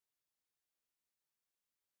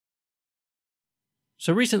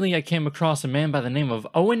So recently I came across a man by the name of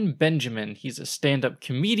Owen Benjamin. He's a stand-up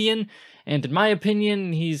comedian, and in my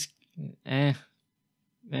opinion, he's hit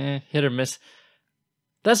or miss.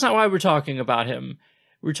 That's not why we're talking about him.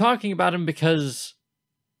 We're talking about him because,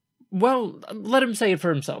 well, let him say it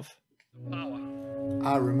for himself.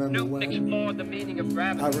 I remember Newton explored the meaning of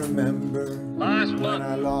gravity. I remember Last when month,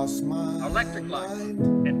 I lost my electric lights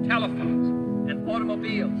mind. and telephones and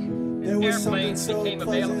automobiles There and was something airplanes so became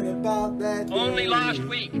pleasant available. about that Only day. last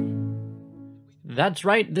week. That's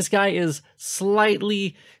right, this guy is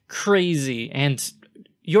slightly crazy, and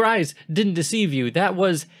your eyes didn't deceive you. That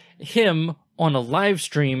was him on a live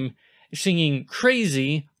stream singing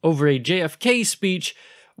Crazy over a JFK speech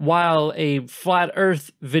while a flat earth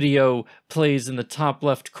video plays in the top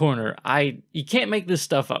left corner. You can't make this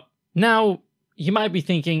stuff up. Now, you might be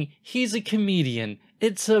thinking, he's a comedian,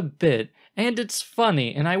 it's a bit, and it's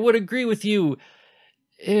funny, and I would agree with you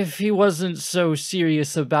if he wasn't so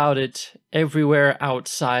serious about it everywhere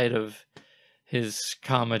outside of his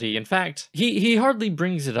comedy. In fact, he hardly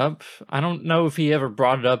brings it up. I don't know if he ever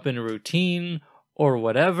brought it up in a routine or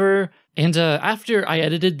whatever. And after I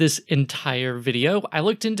edited this entire video, I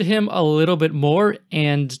looked into him a little bit more,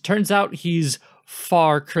 and turns out he's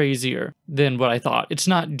far crazier than what I thought. It's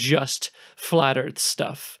not just flat earth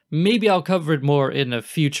stuff. Maybe I'll cover it more in a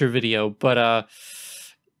future video, but oh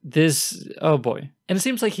boy. And it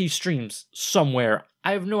seems like he streams somewhere.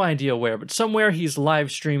 I have no idea where, but somewhere he's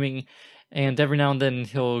live streaming, and every now and then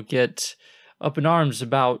he'll get up in arms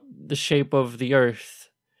about the shape of the earth.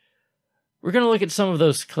 We're going to look at some of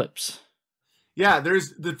those clips. Yeah,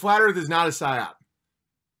 the flat earth is not a psyop.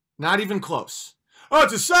 Not even close. Oh,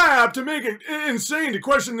 it's a psyop to make it insane to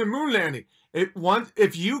question the moon landing.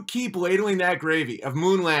 If you keep ladling that gravy of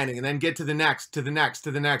moon landing and then get to the next, to the next,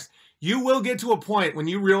 to the next, you will get to a point when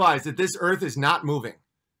you realize that this earth is not moving.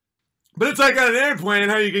 But it's like on an airplane,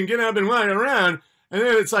 how you can get up and run around. And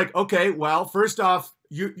then it's like, okay, well, first off,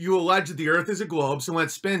 you allege that the earth is a globe, so when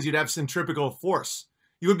it spins, you'd have centripetal force.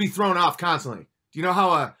 You would be thrown off constantly. Do you know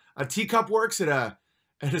how a teacup works at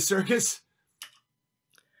a circus?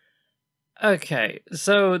 Okay,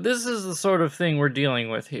 so this is the sort of thing we're dealing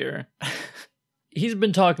with here. He's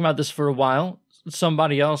been talking about this for a while.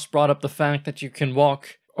 Somebody else brought up the fact that you can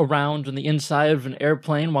walk around on the inside of an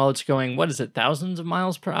airplane while it's going, what is it, thousands of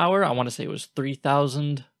miles per hour? I want to say it was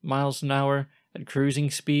 3,000 miles an hour at cruising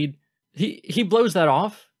speed. He blows that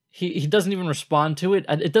off. He doesn't even respond to it.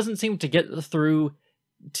 It doesn't seem to get through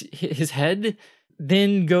his head.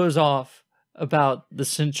 Then goes off about the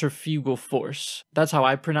centrifugal force. That's how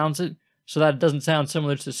I pronounce it, so that it doesn't sound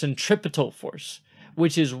similar to centripetal force,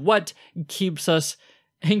 which is what keeps us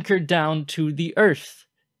anchored down to the earth.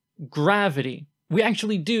 Gravity. We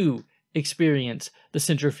actually do experience the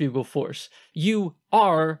centrifugal force. You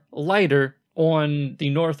are lighter on the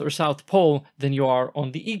North or South Pole than you are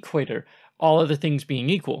on the equator, all other things being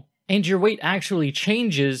equal. And your weight actually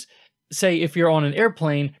changes, say, if you're on an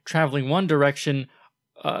airplane traveling one direction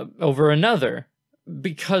over another,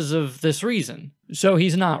 because of this reason. So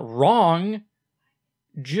he's not wrong,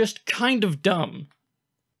 just kind of dumb.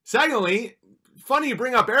 Secondly, funny you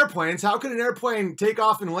bring up airplanes. How could an airplane take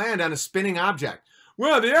off and land on a spinning object?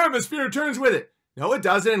 Well, the atmosphere turns with it. No, it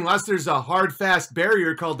doesn't, unless there's a hard, fast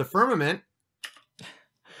barrier called the firmament.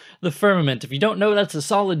 The firmament, if you don't know, that's a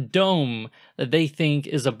solid dome that they think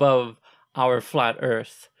is above our flat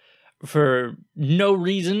earth. For no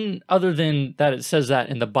reason other than that it says that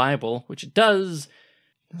in the Bible, which it does.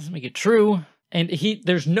 Doesn't make it true. And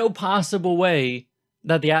there's no possible way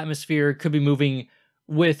that the atmosphere could be moving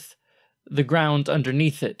with the ground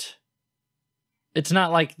underneath it. It's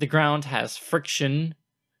not like the ground has friction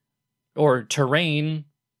or terrain.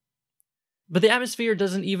 But the atmosphere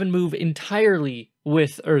doesn't even move entirely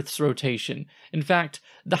with Earth's rotation. In fact,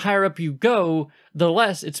 the higher up you go, the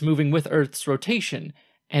less it's moving with Earth's rotation.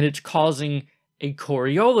 And it's causing a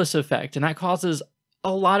Coriolis effect, and that causes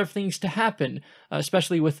a lot of things to happen,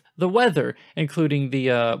 especially with the weather, including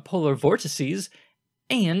the polar vortices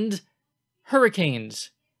and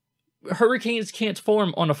hurricanes. Hurricanes can't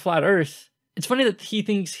form on a flat Earth. It's funny that he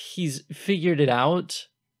thinks he's figured it out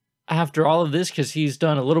after all of this, because he's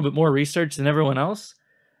done a little bit more research than everyone else.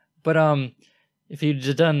 But if he'd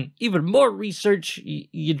just done even more research,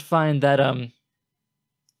 you'd find that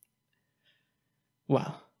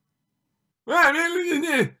well,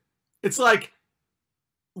 it's like,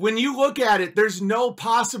 when you look at it, there's no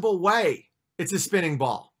possible way it's a spinning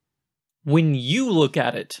ball. When you look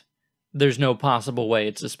at it, there's no possible way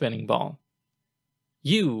it's a spinning ball.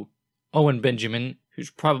 You, Owen Benjamin, who's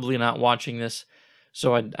probably not watching this,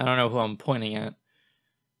 so I don't know who I'm pointing at.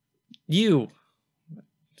 You,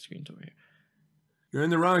 screen's over here. You're in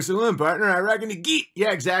the wrong saloon, partner. I reckon you geet.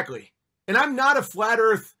 Yeah, exactly. And I'm not a flat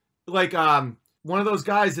earth, like, one of those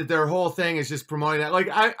guys that their whole thing is just promoting that. Like,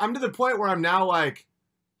 I'm to the point where I'm now like,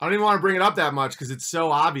 I don't even want to bring it up that much because it's so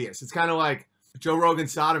obvious. It's kind of like Joe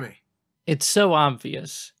Rogan's sodomy. It's so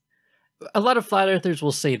obvious. A lot of flat earthers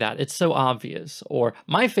will say that. It's so obvious. Or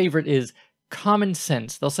my favorite is common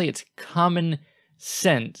sense. They'll say it's common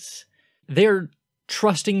sense. They're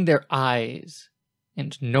trusting their eyes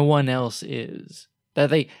and no one else is. That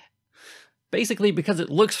they, basically because it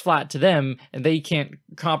looks flat to them and they can't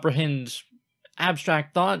comprehend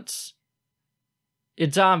abstract thoughts,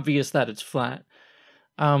 it's obvious that it's flat.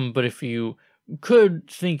 But if you could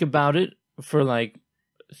think about it for like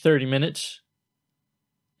 30 minutes,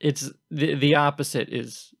 it's the opposite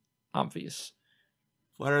is obvious.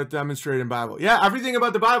 Flat Earth demonstrated in Bible. Yeah, everything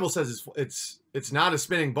about the Bible says it's not a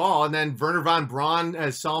spinning ball. And then Werner von Braun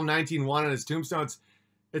has Psalm 19:1 on his tombstone.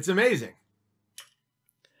 It's amazing.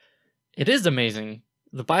 It is amazing.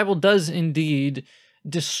 The Bible does indeed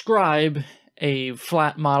describe a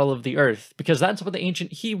flat model of the earth, because that's what the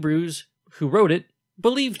ancient Hebrews who wrote it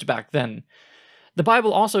believed back then. The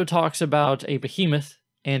Bible also talks about a behemoth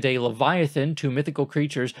and a leviathan, two mythical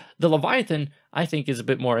creatures. The leviathan, I think, is a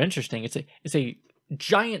bit more interesting. It's a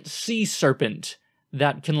giant sea serpent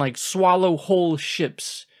that can like swallow whole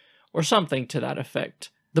ships or something to that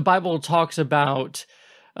effect. The Bible talks about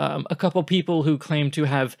a couple people who claim to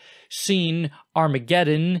have seen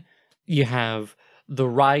Armageddon. You have the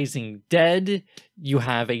rising dead. You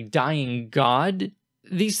have a dying god.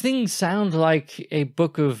 These things sound like a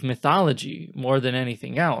book of mythology more than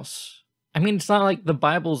anything else. I mean, it's not like the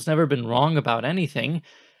Bible's never been wrong about anything.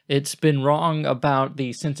 It's been wrong about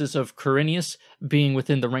the census of Quirinius being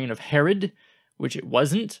within the reign of Herod, which it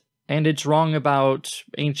wasn't. And it's wrong about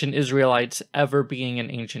ancient Israelites ever being in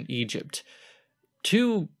ancient Egypt.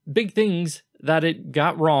 Two big things that it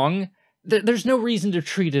got wrong. There's no reason to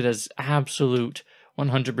treat it as absolute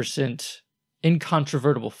 100%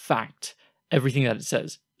 incontrovertible fact, everything that it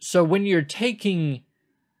says. So when you're taking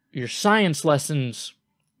your science lessons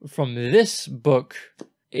from this book,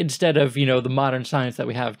 instead of, you know, the modern science that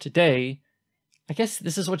we have today, I guess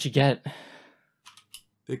this is what you get.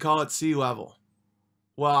 They call it sea level.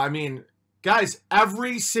 Well, I mean, guys,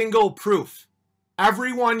 every single proof,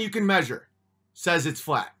 every one you can measure, says it's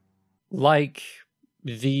flat. Like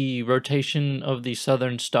the rotation of the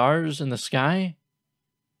southern stars in the sky?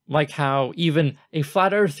 Like how even a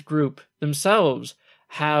flat earth group themselves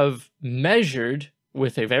have measured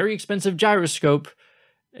with a very expensive gyroscope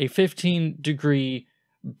a 15-degree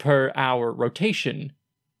per hour rotation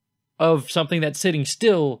of something that's sitting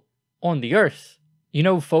still on the earth. You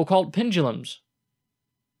know, Foucault pendulums.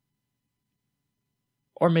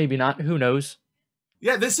 Or maybe not, who knows?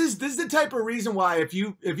 Yeah, this is the type of reason why if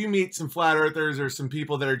you meet some flat earthers or some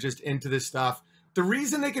people that are just into this stuff, the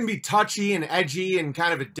reason they can be touchy and edgy and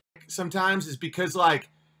kind of a dick sometimes is because, like,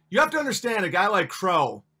 you have to understand a guy like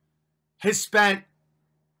Crow has spent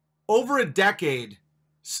over a decade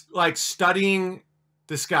like studying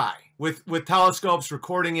the sky with telescopes,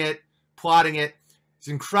 recording it, plotting it. He's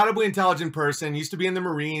an incredibly intelligent person, used to be in the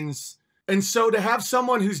Marines. And so to have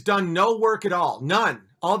someone who's done no work at all, none,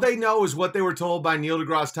 all they know is what they were told by Neil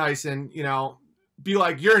deGrasse Tyson, you know, be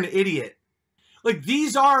like, you're an idiot. Like,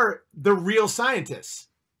 these are the real scientists,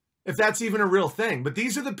 if that's even a real thing. But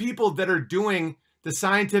these are the people that are doing the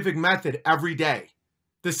scientific method every day.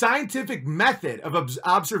 The scientific method of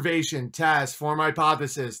observation, test, form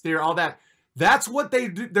hypothesis, theory, all that, that's what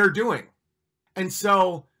they're doing. And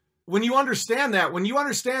so when you understand that,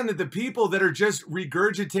 the people that are just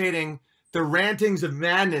regurgitating the rantings of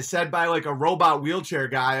madness said by like a robot wheelchair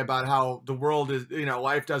guy about how the world is, you know,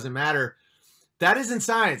 life doesn't matter, that isn't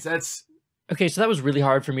science. That's... Okay, so that was really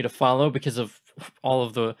hard for me to follow because of all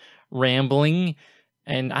of the rambling.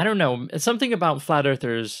 And I don't know, something about flat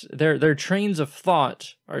earthers, their trains of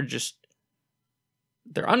thought are just,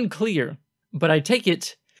 they're unclear. But I take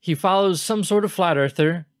it he follows some sort of flat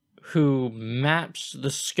earther who maps the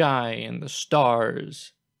sky and the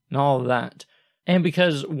stars and all of that. And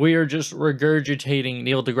because we're just regurgitating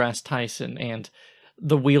Neil deGrasse Tyson and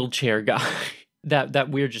the wheelchair guy, that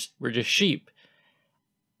we're just sheep.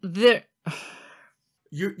 There.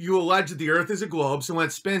 You allege that the Earth is a globe, so when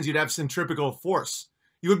it spins, you'd have centripetal force.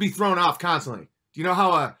 You would be thrown off constantly. Do you know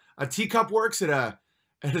how a teacup works at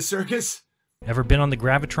a circus? Ever been on the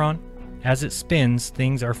gravitron? As it spins,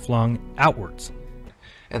 things are flung outwards.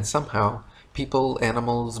 And somehow, people,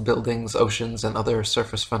 animals, buildings, oceans, and other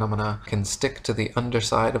surface phenomena can stick to the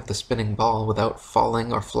underside of the spinning ball without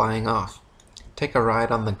falling or flying off. Take a ride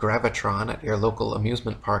on the Gravitron at your local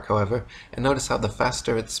amusement park, however, and notice how the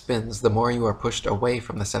faster it spins, the more you are pushed away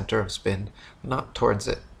from the center of spin, not towards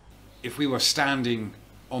it. If we were standing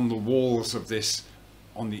on the walls of this,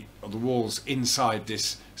 on the walls inside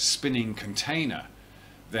this spinning container,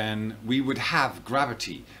 then we would have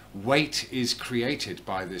gravity. Weight is created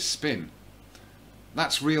by this spin.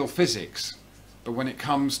 That's real physics. But when it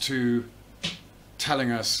comes to telling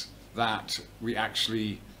us that we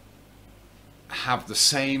actually have the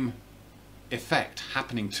same effect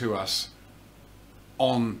happening to us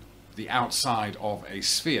on the outside of a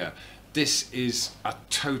sphere, this is a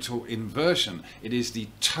total inversion. It is the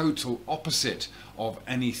total opposite of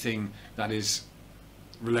anything that is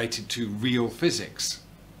related to real physics.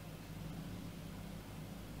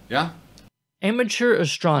 Yeah? Amateur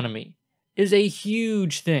astronomy is a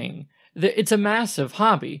huge thing. It's a massive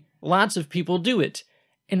hobby. Lots of people do it.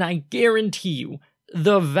 And I guarantee you,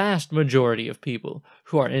 the vast majority of people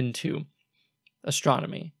who are into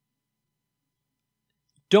astronomy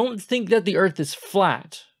don't think that the Earth is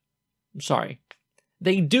flat. I'm sorry.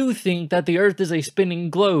 They do think that the Earth is a spinning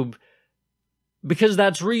globe because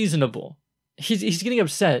that's reasonable. He's getting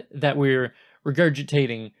upset that we're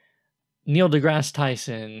regurgitating Neil deGrasse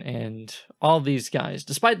Tyson and all these guys,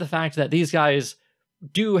 despite the fact that these guys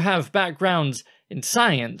do have backgrounds in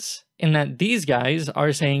science, and that these guys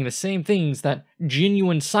are saying the same things that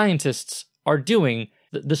genuine scientists are doing.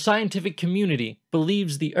 The scientific community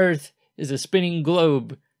believes the Earth is a spinning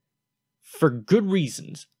globe for good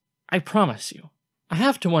reasons. I promise you. I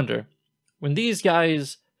have to wonder, when these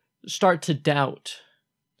guys start to doubt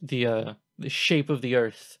the shape of the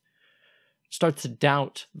Earth, start to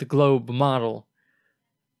doubt the globe model,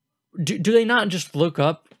 do they not just look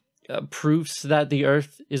up proofs that the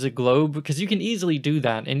Earth is a globe? Because you can easily do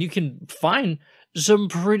that, and you can find some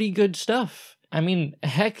pretty good stuff. I mean,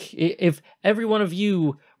 heck, if every one of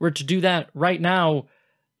you were to do that right now,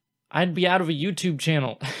 I'd be out of a YouTube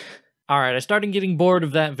channel. Alright, I started getting bored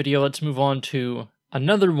of that video. Let's move on to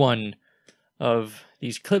another one of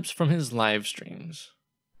these clips from his live streams.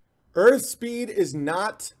 Earth speed is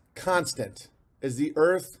not constant as the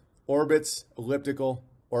Earth orbits elliptical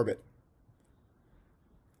orbit.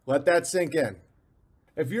 Let that sink in.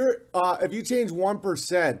 If you change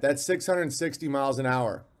 1%, that's 660 miles an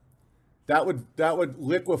hour. That would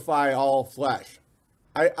liquefy all flesh.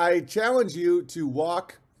 I challenge you to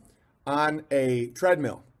walk on a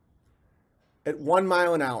treadmill at 1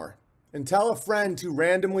 mile an hour and tell a friend to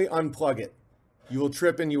randomly unplug it. You will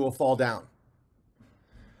trip and you will fall down.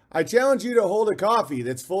 I challenge you to hold a coffee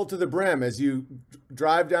that's full to the brim as you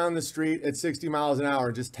drive down the street at 60 miles an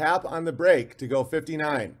hour. Just tap on the brake to go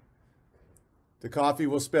 59. The coffee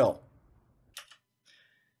will spill.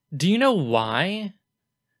 Do you know why?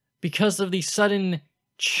 Because of the sudden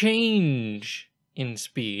change in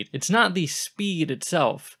speed. It's not the speed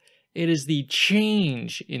itself. It is the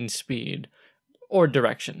change in speed or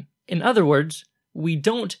direction. In other words, we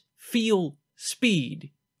don't feel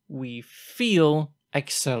speed. We feel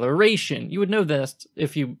acceleration. You would know this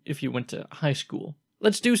if you went to high school.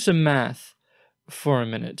 Let's do some math for a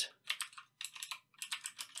minute.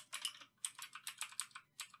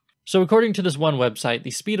 So according to this one website,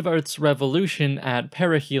 the speed of Earth's revolution at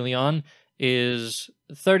perihelion is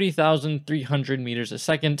 30,300 meters a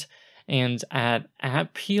second, and at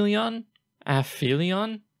aphelion,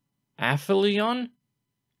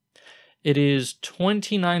 it is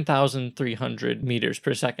 29,300 meters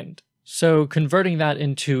per second. So converting that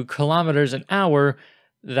into kilometers an hour,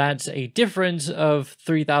 that's a difference of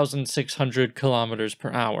 3,600 kilometers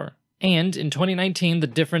per hour. And in 2019, the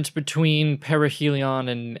difference between perihelion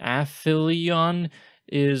and aphelion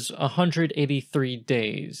is 183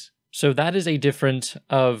 days. So that is a difference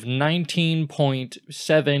of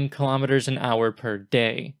 19.7 kilometers an hour per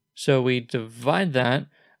day. So we divide that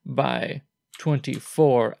by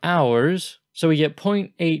 24 hours. So we get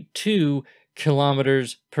 0.82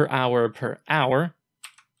 kilometers per hour.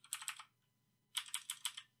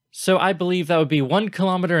 So I believe that would be 1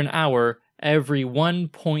 kilometer an hour every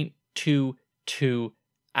 1.22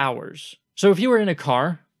 hours. So if you were in a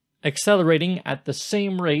car accelerating at the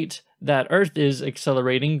same rate that Earth is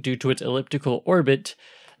accelerating due to its elliptical orbit,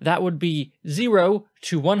 that would be 0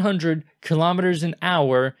 to 100 kilometers an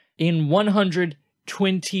hour in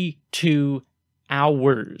 122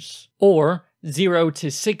 hours, or 0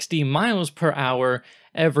 to 60 miles per hour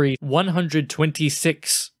every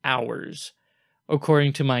 126 hours,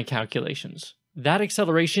 according to my calculations. That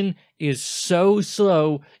acceleration is so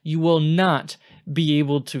slow, you will not be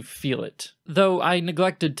able to feel it. Though I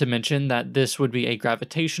neglected to mention that this would be a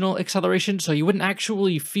gravitational acceleration, so you wouldn't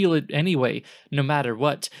actually feel it anyway, no matter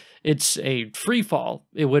what. It's a free fall.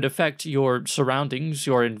 It would affect your surroundings,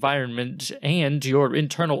 your environment, and your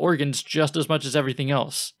internal organs just as much as everything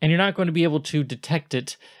else. And you're not going to be able to detect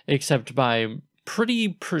it except by pretty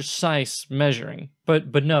precise measuring.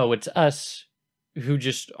 But no, it's us who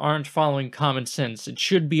just aren't following common sense. It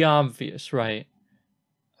should be obvious, right?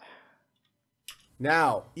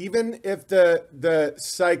 Now, even if the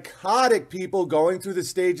psychotic people going through the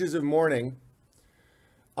stages of mourning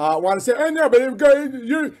want to say, oh, no, but you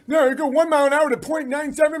go 1 mile an hour to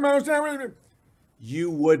 0.97 miles an hour,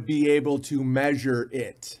 you would be able to measure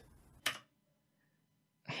it.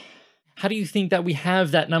 How do you think that we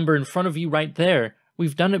have that number in front of you right there?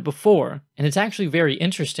 We've done it before, and it's actually very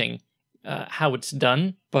interesting how it's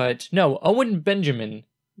done. But no, Owen Benjamin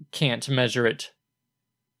can't measure it.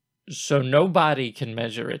 So nobody can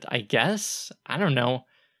measure it, I guess? I don't know.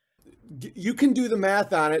 You can do the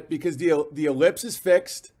math on it because the ellipse is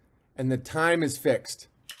fixed and the time is fixed.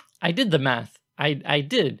 I did the math. I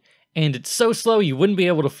did. And it's so slow you wouldn't be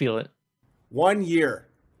able to feel it. 1 year.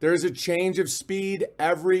 There's a change of speed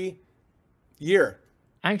every year.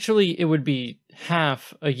 Actually, it would be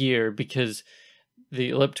half a year because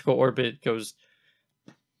the elliptical orbit goes...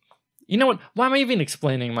 You know what? Why am I even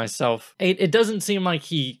explaining myself? It doesn't seem like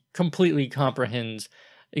he completely comprehends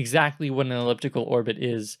exactly what an elliptical orbit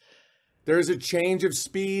is. There's a change of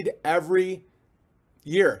speed every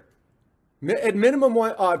year. At minimum,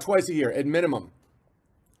 twice a year, at minimum.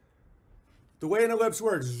 The way an ellipse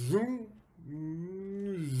works, zoom,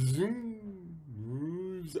 zoom,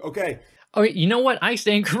 okay. Okay, you know what? I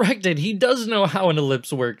stand corrected. He does know how an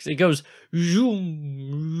ellipse works. It goes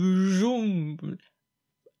zoom, zoom.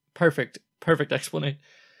 Perfect explanation.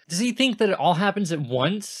 Does he think that it all happens at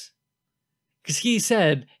once? Because he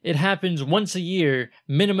said it happens once a year,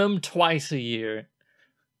 minimum twice a year.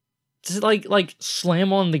 Does it like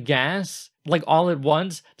slam on the gas, like all at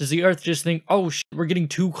once? Does the Earth just think, oh shit, we're getting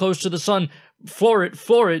too close to the sun, floor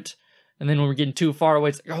it, and then when we're getting too far away,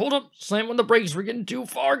 it's like, hold up, slam on the brakes, we're getting too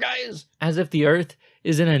far, guys. As if the Earth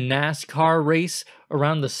is in a NASCAR race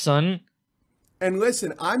around the sun. And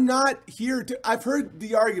listen, I'm not here to... I've heard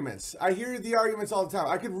the arguments. I hear the arguments all the time.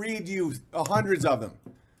 I could read you hundreds of them,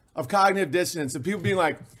 of cognitive dissonance, of people being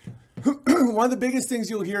like, one of the biggest things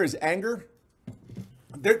you'll hear is anger.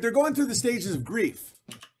 They're going through the stages of grief.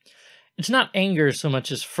 It's not anger so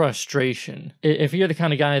much as frustration. If you're the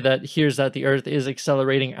kind of guy that hears that the Earth is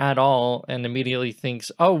accelerating at all and immediately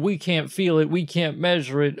thinks, oh, we can't feel it, we can't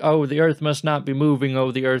measure it, oh, the Earth must not be moving,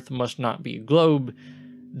 oh, the Earth must not be a globe,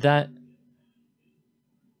 that...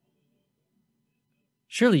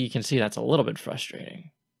 Surely you can see that's a little bit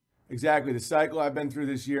frustrating. Exactly, the cycle I've been through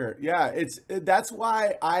this year. Yeah, that's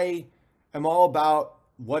why I am all about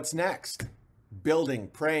what's next. Building,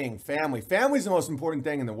 praying, family. Family's the most important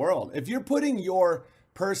thing in the world. If you're putting your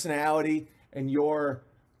personality and your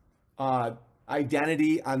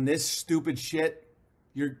identity on this stupid shit,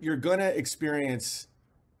 you're gonna experience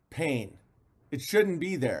pain. It shouldn't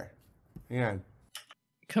be there. Yeah.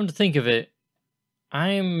 Come to think of it,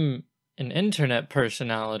 I'm an internet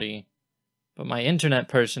personality, but my internet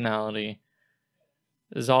personality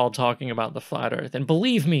is all talking about the flat Earth. And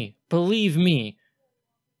believe me,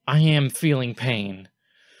 I am feeling pain.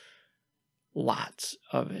 Lots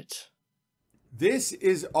of it. This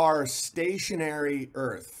is our stationary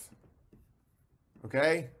Earth.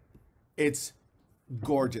 Okay? It's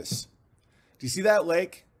gorgeous. Do you see that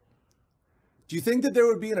lake? Do you think that there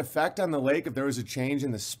would be an effect on the lake if there was a change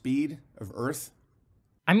in the speed of Earth?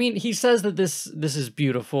 I mean, he says that this is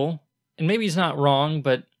beautiful, and maybe he's not wrong,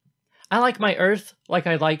 but I like my Earth like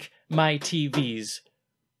I like my TVs.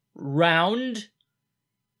 Round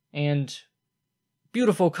and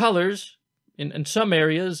beautiful colors in some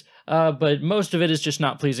areas, but most of it is just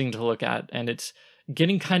not pleasing to look at, and it's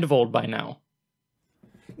getting kind of old by now.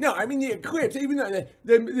 No, I mean the eclipse, even though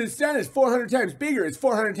the sun is 400 times bigger, it's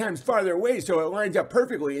 400 times farther away, so it lines up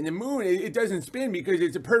perfectly. And the moon, it doesn't spin because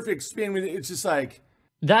it's a perfect spin. It's just like...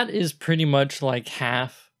 That is pretty much like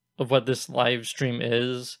half of what this live stream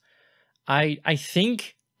is. I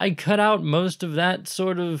think I cut out most of that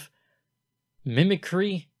sort of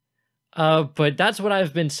mimicry, but that's what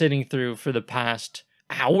I've been sitting through for the past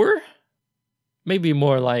hour? Maybe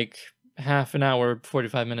more like half an hour,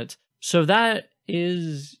 45 minutes. So that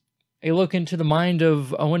is a look into the mind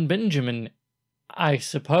of Owen Benjamin, I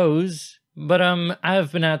suppose. But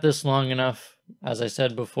I've been at this long enough, as I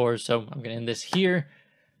said before, so I'm going to end this here.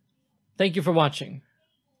 Thank you for watching.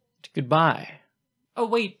 Goodbye. Oh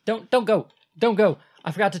wait, don't go. Don't go.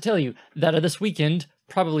 I forgot to tell you that this weekend,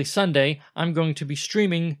 probably Sunday, I'm going to be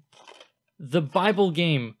streaming the Bible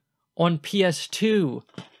game on PS2,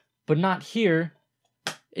 but not here.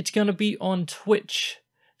 It's going to be on Twitch.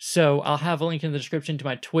 So I'll have a link in the description to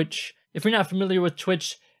my Twitch. If you're not familiar with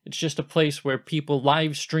Twitch, it's just a place where people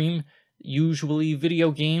live stream, usually video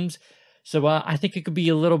games. So I think it could be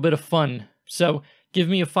a little bit of fun. So give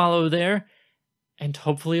me a follow there, and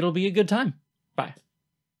hopefully it'll be a good time. Bye.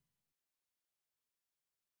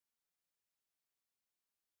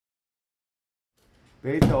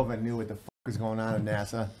 Beethoven knew what the fuck was going on in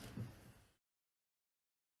NASA.